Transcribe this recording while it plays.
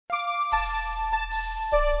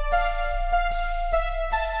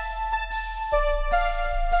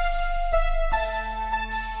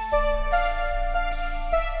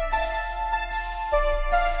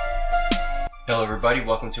Hello everybody,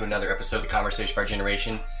 welcome to another episode of The Conversation of Our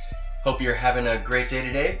Generation. Hope you're having a great day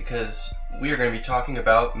today because we are going to be talking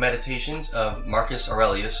about Meditations of Marcus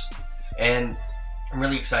Aurelius. And I'm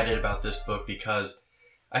really excited about this book because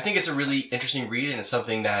I think it's a really interesting read and it's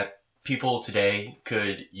something that people today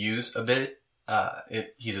could use a bit.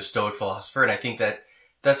 He's a Stoic philosopher, and I think that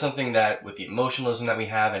that's something that with the emotionalism that we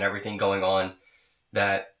have and everything going on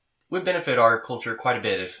that would benefit our culture quite a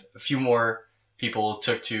bit if a few more people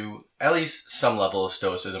took to at least some level of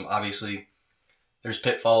stoicism. Obviously, there's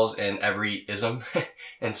pitfalls in every ism,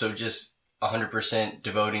 and so just 100%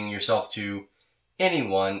 devoting yourself to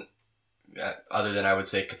anyone, other than I would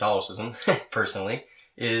say Catholicism, personally,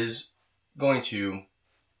 is going to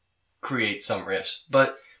create some rifts.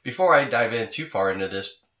 But before I dive in too far into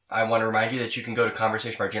this, I want to remind you that you can go to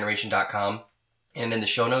conversationfourgeneration.com, and in the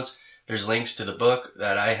show notes, there's links to the book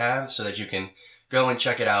that I have so that you can go and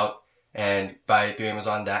check it out and buy it through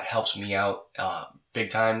Amazon. That helps me out big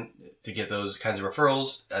time to get those kinds of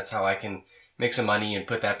referrals. That's how I can make some money and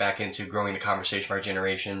put that back into growing the conversation of our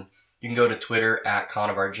generation. You can go to Twitter at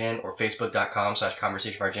 @ConOfOurGen or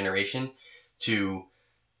Facebook.com/ConversationOfOurGeneration to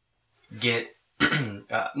get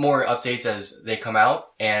more updates as they come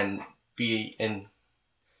out and to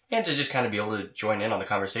just kind of be able to join in on the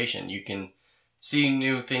conversation. You can see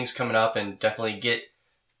new things coming up and definitely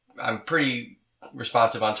I'm pretty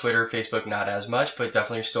responsive on Twitter, Facebook not as much, but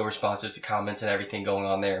definitely still responsive to comments and everything going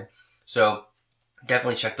on there. So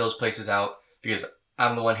definitely check those places out because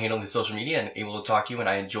I'm the one handling the social media and able to talk to you, and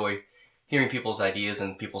I enjoy hearing people's ideas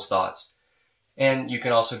and people's thoughts. And you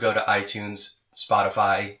can also go to iTunes,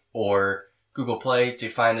 Spotify, or Google Play to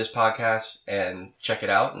find this podcast and check it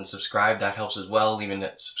out and subscribe. That helps as well. Leaving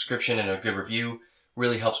a subscription and a good review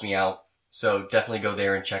really helps me out. So definitely go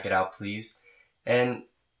there and check it out, please. And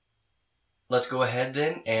let's go ahead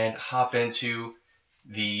then and hop into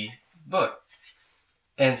the book.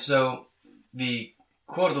 And so the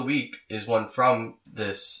quote of the week is one from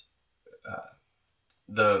this,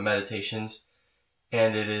 the Meditations,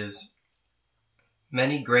 and it is,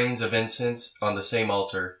 "Many grains of incense on the same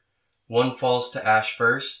altar. One falls to ash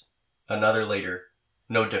first, another later.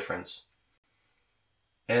 No difference."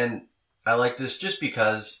 And I like this just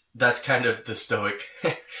because that's kind of the Stoic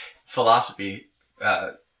philosophy,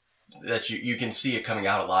 that you can see it coming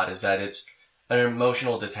out a lot, is that it's an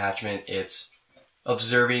emotional detachment. It's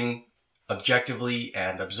observing objectively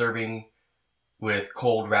and observing with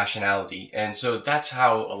cold rationality. And so that's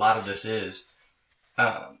how a lot of this is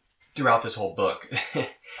throughout this whole book.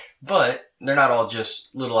 But they're not all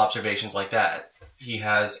just little observations like that. He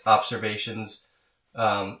has observations,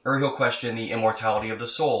 or he'll question the immortality of the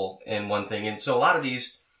soul in one thing. And so a lot of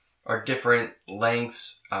these are different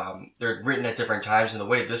lengths. They're written at different times, and the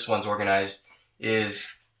way this one's organized is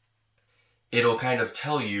it'll kind of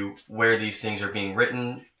tell you where these things are being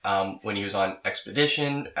written. When he was on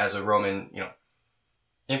expedition as a Roman,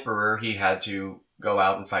 emperor, he had to go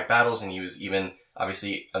out and fight battles, and he was even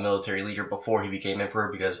obviously a military leader before he became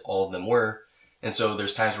emperor because all of them were. And so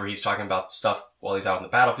there's times where he's talking about stuff while he's out on the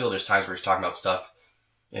battlefield. There's times where he's talking about stuff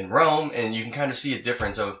in Rome, and you can kind of see a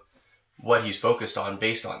difference of what he's focused on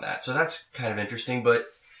based on that. So that's kind of interesting, but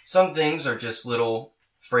some things are just little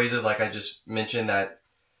phrases like I just mentioned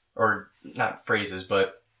or not phrases,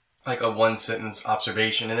 but like a one sentence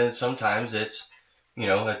observation. And then sometimes it's,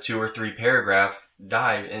 a 2 or 3 paragraph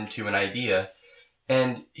dive into an idea.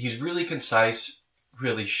 And he's really concise,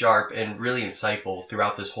 really sharp, and really insightful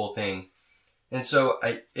throughout this whole thing. And so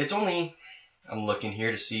I'm looking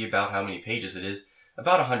here to see about how many pages it is.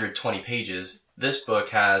 About 120 pages. This book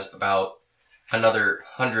has about another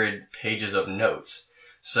 100 pages of notes.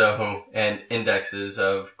 So, and indexes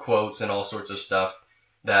of quotes and all sorts of stuff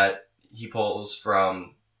that he pulls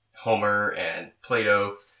from Homer and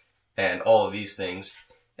Plato and all of these things.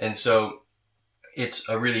 And so it's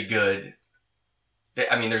a really good,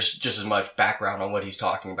 there's just as much background on what he's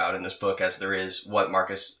talking about in this book as there is what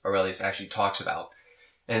Marcus Aurelius actually talks about.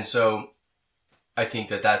 And so I think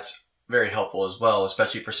that that's very helpful as well,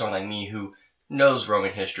 especially for someone like me who knows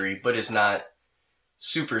Roman history, but is not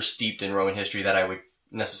super steeped in Roman history that I would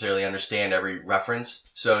necessarily understand every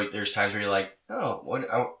reference. So there's times where you're like,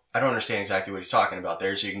 oh, I don't understand exactly what he's talking about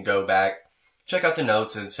there. So you can go back, check out the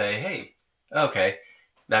notes and say, hey, okay,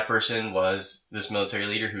 that person was this military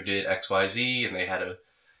leader who did X, Y, Z, and they had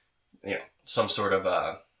some sort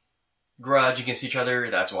of grudge against each other.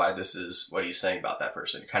 That's why this is what he's saying about that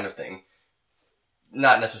person, kind of thing.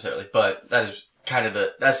 Not necessarily, but that is kind of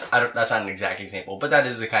that's not an exact example, but that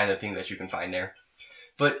is the kind of thing that you can find there.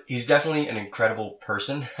 But he's definitely an incredible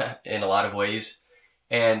person in a lot of ways,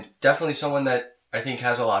 and definitely someone that I think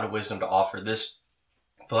has a lot of wisdom to offer. This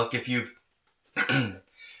book, if you've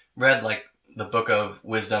read like the Book of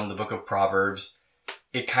Wisdom, the Book of Proverbs,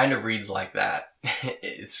 it kind of reads like that.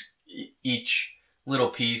 It's each little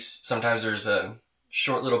piece. Sometimes there's a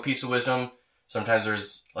short little piece of wisdom. Sometimes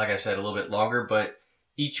there's, like I said, a little bit longer, but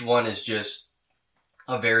each one is just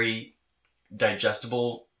a very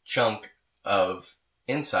digestible chunk of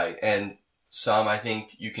insight. And some I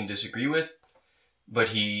think you can disagree with, but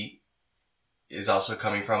he is also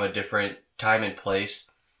coming from a different time and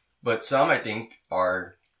place. But some I think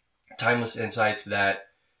are timeless insights that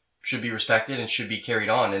should be respected and should be carried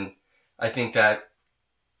on. And I think that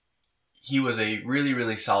he was a really,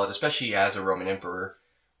 really solid, especially as a Roman emperor,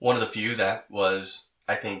 one of the few that was,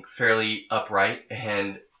 I think, fairly upright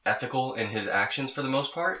and ethical in his actions for the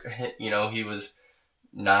most part. You know, he was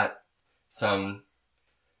not some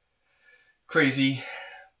crazy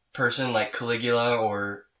person like Caligula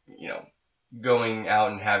or, you know, going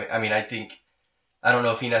out and having, I don't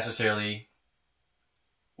know if he necessarily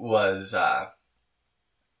was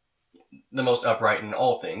the most upright in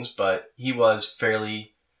all things, but he was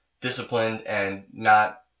fairly disciplined and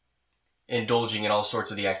not indulging in all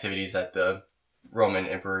sorts of the activities that the Roman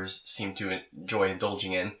emperors seem to enjoy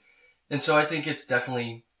indulging in. And so I think it's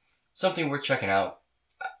definitely something worth checking out.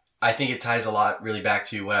 I think it ties a lot really back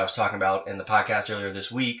to what I was talking about in the podcast earlier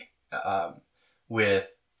this week,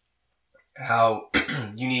 with how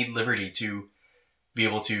you need liberty to be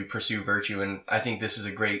able to pursue virtue. And I think this is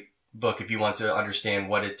a great book if you want to understand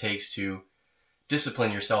what it takes to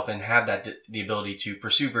discipline yourself and have that the ability to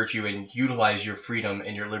pursue virtue and utilize your freedom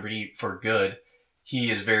and your liberty for good.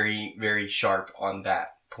 He is very, very sharp on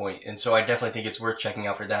that point. And so I definitely think it's worth checking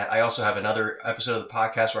out for that. I also have another episode of the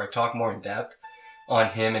podcast where I talk more in depth on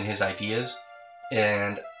him and his ideas,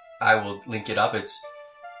 and I will link it up. It's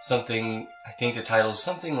something, I think the title is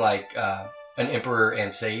something like An Emperor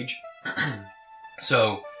and Sage.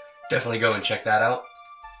 So definitely go and check that out.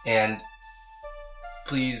 And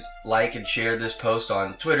please like and share this post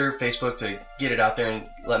on Twitter, Facebook to get it out there and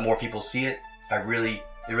let more people see it. It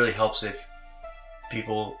really helps if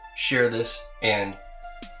people share this. And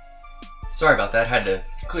sorry about that, had to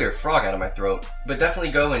clear a frog out of my throat. But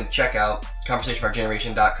definitely go and check out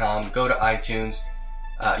conversationfourgeneration.com. Go to iTunes.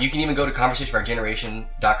 You can even go to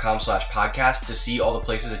conversationfourgeneration.com/podcast to see all the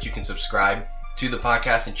places that you can subscribe to the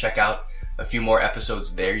podcast and check out a few more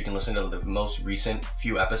episodes there. You can listen to the most recent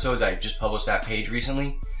few episodes. I just published that page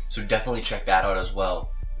recently, so definitely check that out as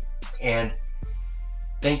well. And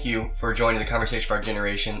thank you for joining the Conversation for Our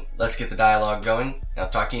Generation. Let's get the dialogue going, and I'll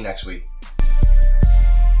talk to you next week.